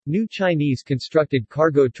New Chinese-constructed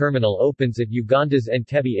cargo terminal opens at Uganda's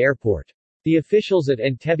Entebbe Airport. The officials at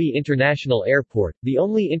Entebbe International Airport, the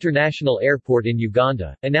only international airport in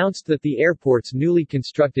Uganda, announced that the airport's newly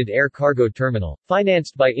constructed air cargo terminal,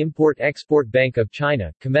 financed by Import-Export Bank of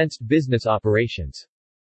China, commenced business operations.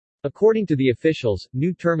 According to the officials,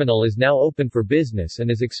 new terminal is now open for business and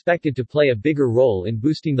is expected to play a bigger role in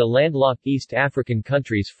boosting the landlocked East African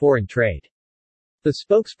countries' foreign trade. The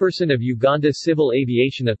spokesperson of Uganda Civil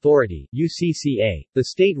Aviation Authority (UCCA), the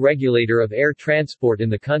state regulator of air transport in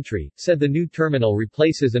the country, said the new terminal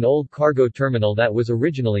replaces an old cargo terminal that was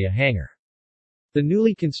originally a hangar. The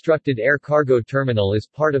newly constructed air cargo terminal is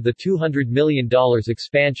part of the $200 million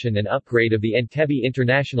expansion and upgrade of the Entebbe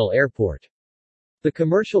International Airport. The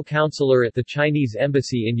commercial counselor at the Chinese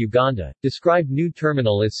embassy in Uganda described new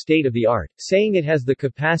terminal as state-of-the-art, saying it has the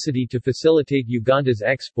capacity to facilitate Uganda's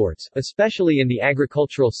exports, especially in the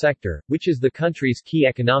agricultural sector, which is the country's key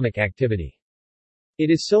economic activity. It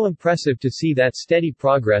is so impressive to see that steady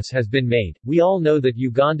progress has been made. We all know that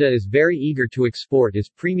Uganda is very eager to export its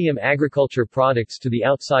premium agriculture products to the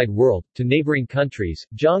outside world, to neighboring countries,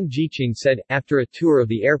 Zhang Jiqing said, after a tour of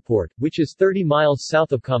the airport, which is 30 miles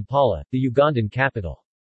south of Kampala, the Ugandan capital.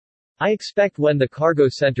 I expect when the cargo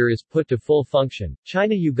center is put to full function,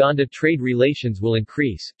 China-Uganda trade relations will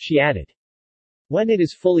increase, she added. When it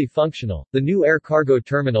is fully functional, the new air cargo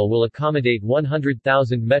terminal will accommodate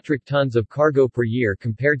 100,000 metric tons of cargo per year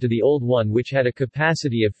compared to the old one which had a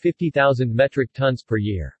capacity of 50,000 metric tons per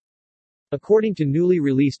year. According to newly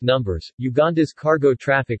released numbers, Uganda's cargo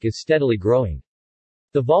traffic is steadily growing.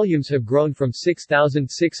 The volumes have grown from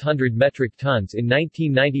 6,600 metric tons in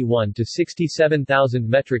 1991 to 67,000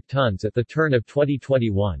 metric tons at the turn of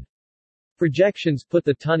 2021. Projections put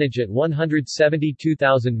the tonnage at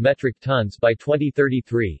 172,000 metric tons by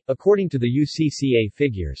 2033, according to the UCCA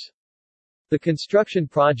figures. The construction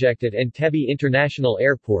project at Entebbe International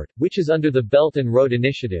Airport, which is under the Belt and Road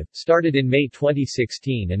Initiative, started in May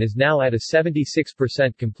 2016 and is now at a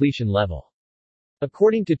 76% completion level.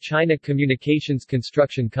 According to China Communications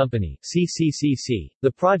Construction Company (CCCC),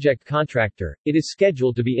 the project contractor, it is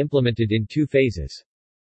scheduled to be implemented in 2 phases.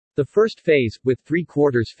 The first phase, with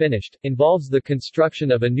 3/4 finished, involves the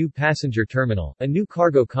construction of a new passenger terminal, a new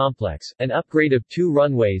cargo complex, an upgrade of 2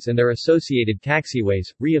 runways and their associated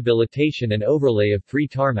taxiways, rehabilitation and overlay of 3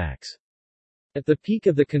 tarmacs. At the peak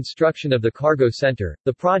of the construction of the cargo center,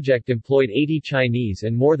 the project employed 80 Chinese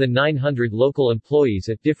and more than 900 local employees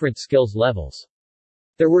at different skills levels.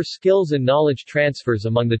 There were skills and knowledge transfers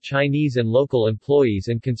among the Chinese and local employees,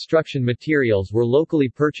 and construction materials were locally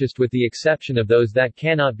purchased with the exception of those that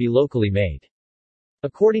cannot be locally made.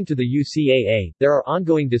 According to the UCAA, there are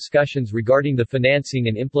ongoing discussions regarding the financing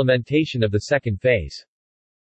and implementation of the second phase.